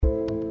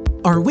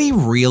Are We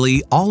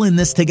Really All in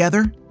This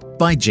Together?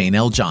 By Jane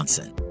L.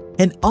 Johnson.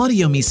 An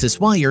audio Mises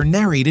Wire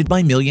narrated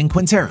by Millian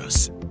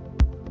Quinteros.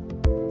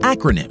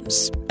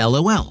 Acronyms: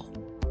 LOL,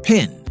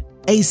 PIN,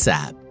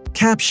 ASAP,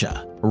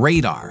 CAPTCHA,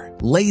 radar,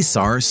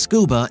 LASAR,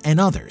 SCUBA, and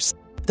others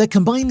that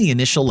combine the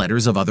initial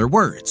letters of other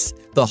words,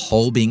 the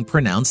whole being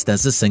pronounced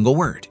as a single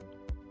word,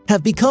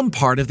 have become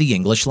part of the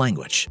English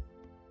language.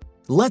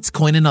 Let's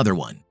coin another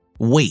one: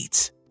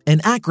 WAIT, an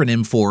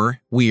acronym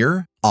for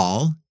We're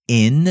All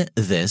in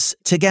This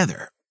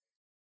Together.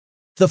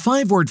 The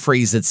five-word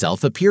phrase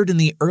itself appeared in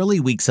the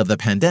early weeks of the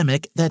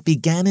pandemic that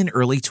began in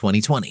early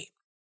 2020.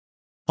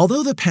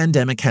 Although the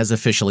pandemic has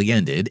officially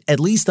ended,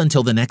 at least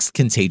until the next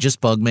contagious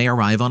bug may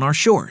arrive on our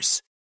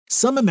shores,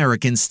 some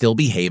Americans still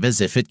behave as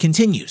if it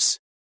continues,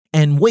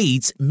 and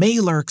WAIT may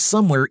lurk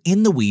somewhere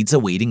in the weeds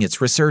awaiting its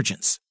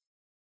resurgence.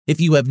 If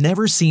you have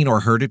never seen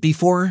or heard it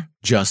before,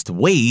 just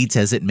wait,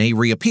 as it may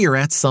reappear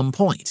at some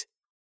point.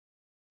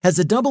 As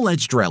a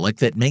double-edged relic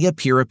that may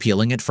appear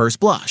appealing at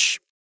first blush,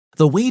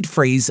 the WAIT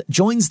phrase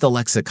joins the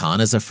lexicon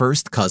as a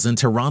first cousin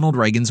to Ronald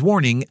Reagan's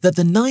warning that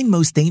the 9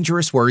 most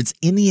dangerous words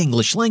in the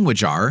English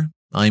language are,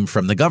 "I'm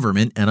from the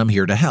government and I'm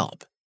here to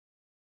help."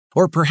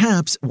 Or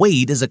perhaps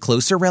WAIT is a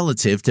closer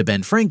relative to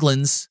Ben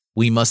Franklin's,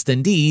 "We must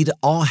indeed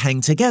all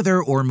hang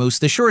together, or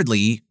most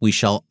assuredly, we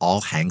shall all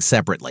hang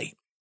separately."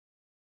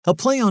 A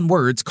play on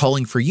words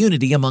calling for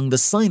unity among the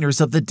signers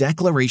of the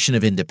Declaration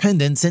of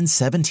Independence in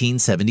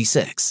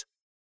 1776.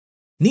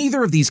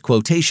 Neither of these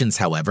quotations,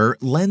 however,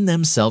 lend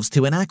themselves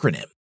to an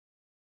acronym.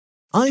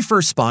 I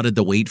first spotted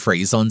the WAIT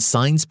phrase on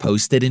signs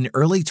posted in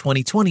early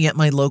 2020 at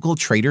my local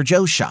Trader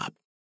Joe's shop,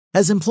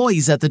 as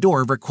employees at the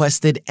door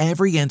requested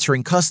every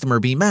entering customer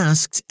be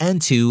masked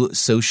and to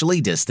socially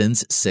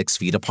distance 6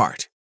 feet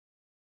apart.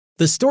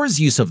 The store's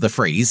use of the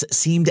phrase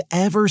seemed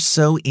ever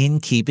so in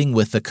keeping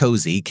with the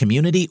cozy,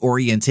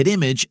 community-oriented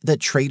image that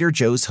Trader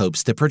Joe's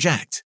hopes to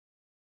project.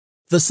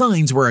 The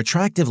signs were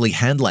attractively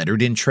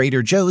hand-lettered in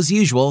Trader Joe's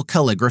usual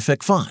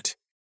calligraphic font,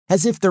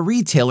 as if the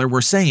retailer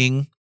were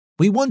saying,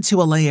 "We want to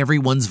allay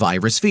everyone's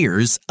virus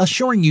fears,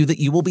 assuring you that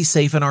you will be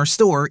safe in our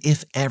store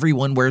if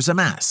everyone wears a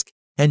mask,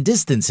 and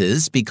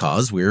distances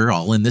because we're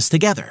all in this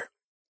together."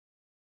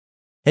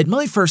 At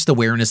my first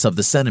awareness of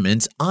the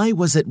sentiment, I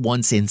was at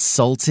once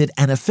insulted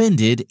and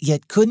offended,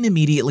 yet couldn't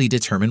immediately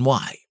determine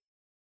why.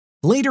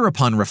 Later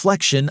upon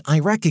reflection, I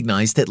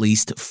recognized at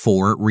least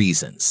 4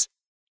 reasons.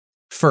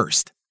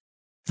 First,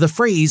 the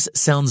phrase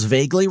sounds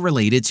vaguely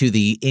related to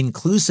the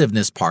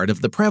inclusiveness part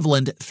of the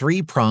prevalent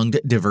 3-pronged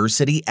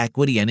diversity,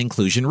 equity, and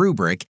inclusion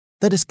rubric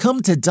that has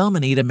come to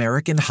dominate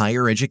American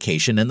higher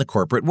education and the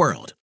corporate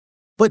world,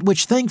 but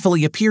which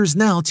thankfully appears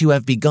now to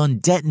have begun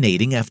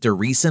detonating after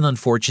recent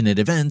unfortunate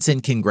events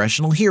in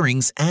congressional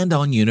hearings and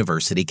on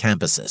university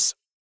campuses.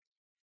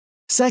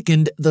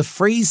 Second, the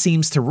phrase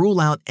seems to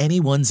rule out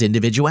anyone's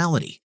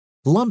individuality,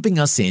 lumping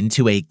us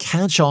into a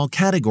catch-all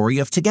category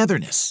of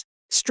togetherness,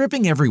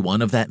 stripping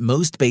everyone of that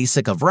most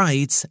basic of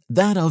rights,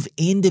 that of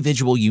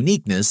individual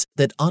uniqueness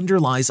that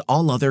underlies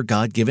all other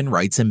God-given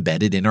rights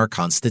embedded in our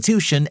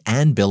Constitution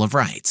and Bill of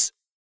Rights.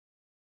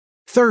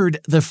 Third,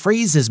 the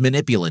phrase is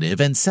manipulative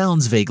and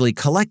sounds vaguely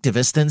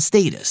collectivist and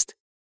statist,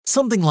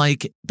 something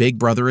like, "Big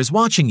Brother is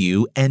watching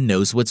you and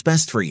knows what's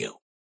best for you,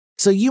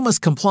 so you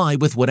must comply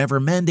with whatever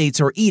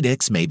mandates or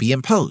edicts may be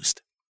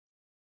imposed."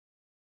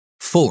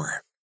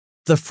 4.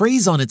 The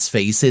phrase on its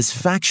face is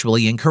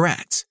factually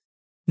incorrect.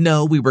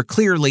 No, we were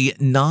clearly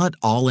not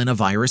all in a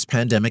virus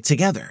pandemic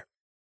together.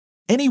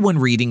 Anyone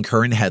reading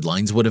current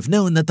headlines would have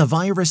known that the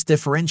virus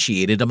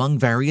differentiated among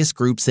various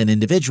groups and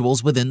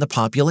individuals within the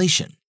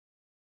population.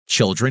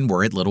 Children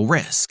were at little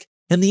risk,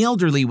 and the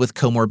elderly with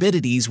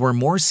comorbidities were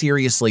more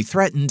seriously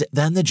threatened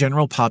than the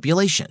general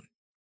population.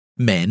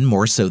 Men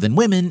more so than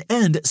women,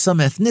 and some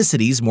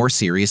ethnicities more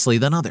seriously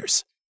than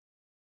others.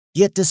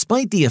 Yet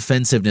despite the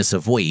offensiveness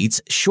of WAIT,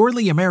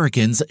 surely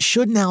Americans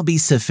should now be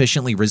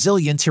sufficiently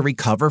resilient to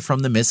recover from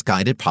the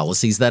misguided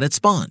policies that it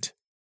spawned.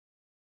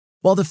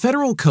 While the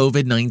federal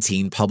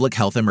COVID-19 public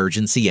health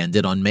emergency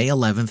ended on May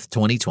 11,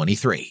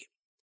 2023,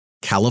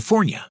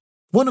 California,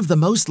 one of the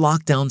most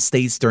locked-down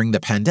states during the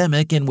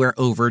pandemic and where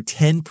over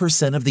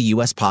 10% of the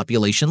U.S.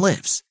 population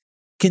lives,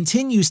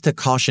 continues to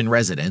caution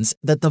residents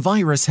that the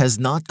virus has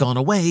not gone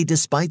away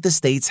despite the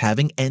states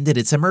having ended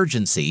its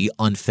emergency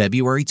on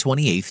February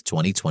 28,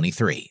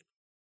 2023.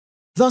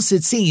 Thus,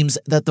 it seems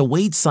that the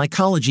WAIT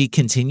psychology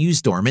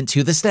continues dormant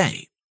to this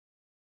day.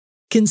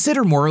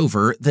 Consider,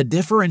 moreover, the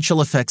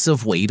differential effects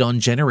of WAIT on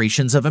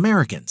generations of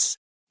Americans,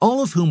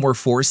 all of whom were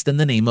forced in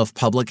the name of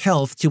public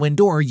health to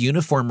endure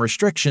uniform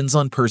restrictions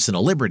on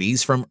personal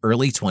liberties from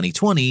early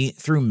 2020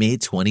 through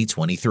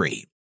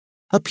mid-2023.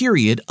 A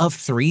period of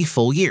 3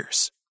 full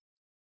years.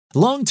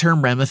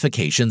 Long-term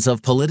ramifications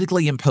of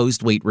politically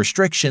imposed WAIT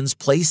restrictions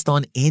placed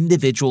on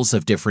individuals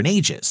of different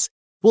ages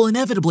will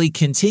inevitably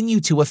continue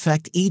to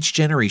affect each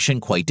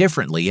generation quite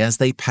differently as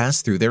they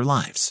pass through their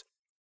lives.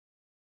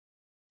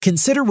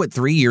 Consider what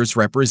 3 years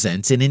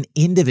represent in an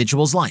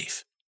individual's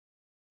life.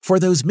 For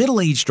those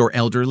middle-aged or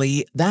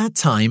elderly, that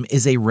time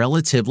is a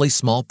relatively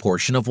small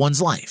portion of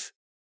one's life.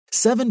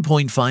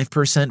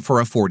 7.5% for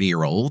a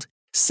 40-year-old,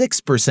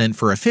 6%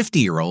 for a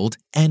 50-year-old,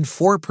 and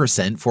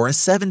 4% for a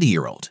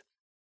 70-year-old.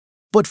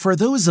 But for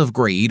those of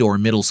grade or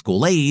middle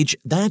school age,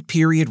 that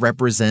period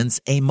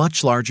represents a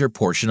much larger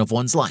portion of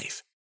one's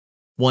life.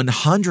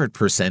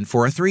 100%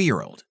 for a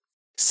 3-year-old,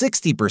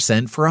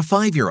 60% for a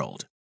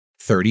 5-year-old,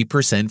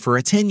 30% for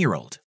a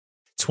 10-year-old,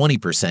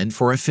 20%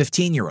 for a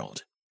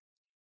 15-year-old.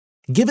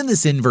 Given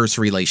this inverse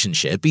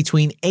relationship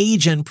between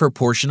age and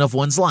proportion of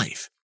one's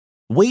life,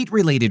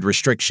 weight-related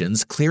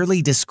restrictions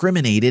clearly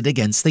discriminated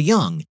against the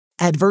young,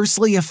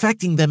 adversely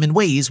affecting them in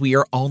ways we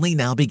are only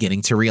now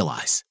beginning to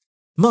realize,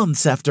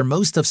 months after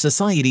most of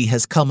society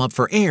has come up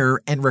for air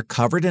and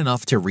recovered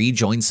enough to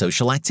rejoin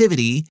social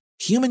activity,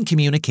 human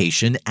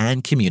communication,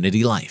 and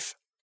community life.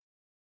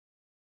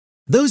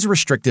 Those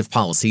restrictive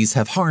policies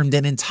have harmed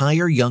an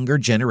entire younger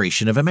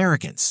generation of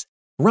Americans,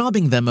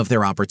 robbing them of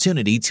their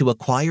opportunity to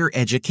acquire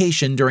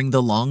education during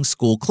the long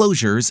school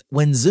closures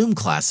when Zoom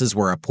classes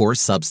were a poor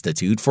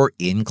substitute for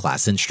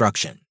in-class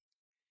instruction.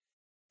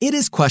 It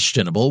is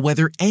questionable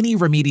whether any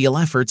remedial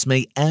efforts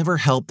may ever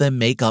help them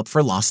make up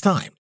for lost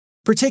time,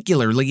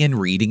 particularly in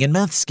reading and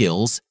math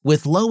skills,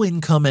 with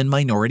low-income and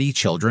minority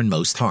children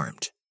most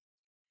harmed.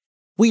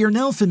 We are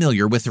now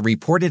familiar with the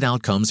reported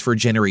outcomes for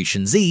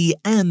Generation Z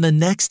and the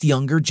next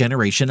younger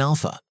Generation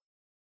Alpha.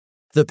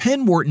 The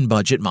Penn-Wharton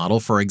budget model,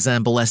 for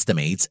example,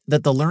 estimates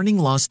that the learning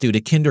loss due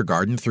to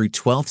kindergarten through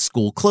 12th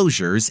school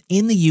closures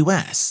in the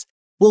U.S.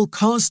 will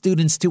cause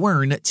students to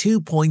earn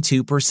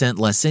 2.2%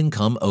 less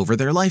income over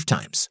their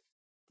lifetimes,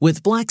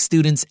 with Black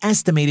students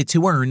estimated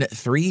to earn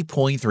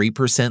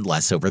 3.3%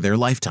 less over their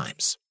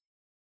lifetimes.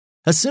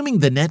 Assuming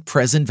the net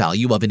present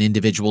value of an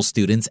individual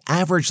student's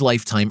average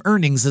lifetime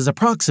earnings is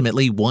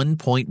approximately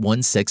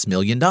 $1.16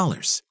 million,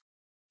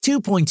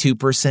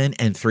 2.2%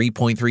 and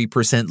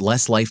 3.3%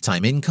 less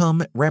lifetime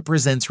income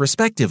represents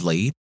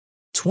respectively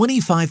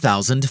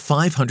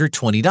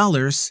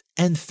 $25,520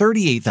 and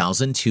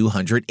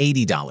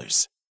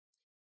 $38,280.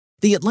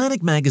 The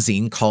Atlantic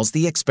magazine calls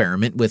the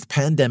experiment with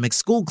pandemic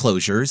school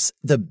closures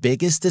the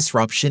biggest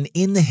disruption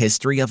in the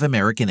history of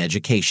American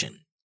education.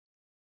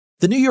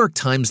 The New York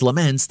Times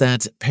laments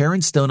that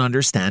parents don't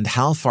understand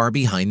how far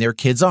behind their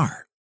kids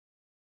are.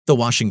 The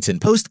Washington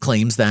Post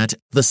claims that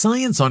the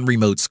science on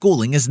remote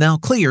schooling is now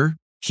clear.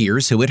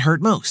 Here's who it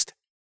hurt most.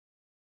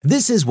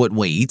 This is what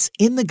Waits,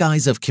 in the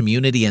guise of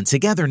community and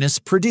togetherness,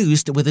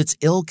 produced with its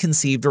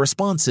ill-conceived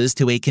responses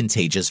to a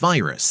contagious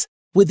virus,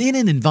 within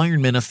an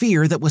environment of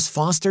fear that was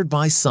fostered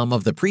by some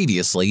of the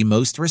previously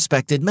most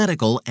respected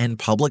medical and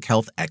public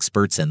health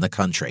experts in the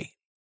country.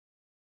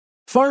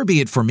 Far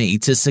be it for me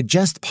to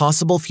suggest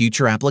possible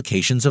future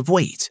applications of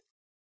Wait,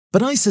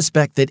 but I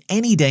suspect that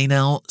any day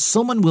now,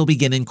 someone will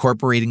begin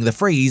incorporating the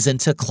phrase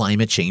into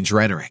climate change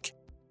rhetoric.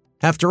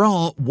 After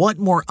all, what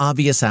more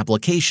obvious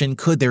application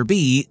could there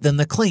be than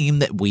the claim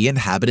that we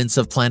inhabitants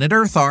of planet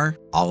Earth are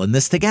all in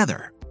this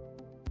together?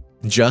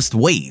 Just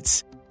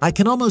wait. I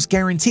can almost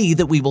guarantee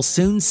that we will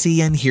soon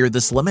see and hear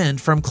this lament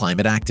from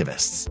climate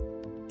activists.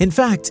 In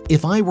fact,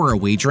 if I were a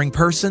wagering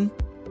person,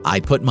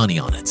 I'd put money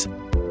on it.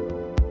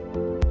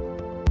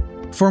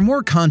 For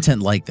more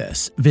content like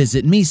this,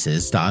 visit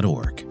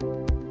Mises.org.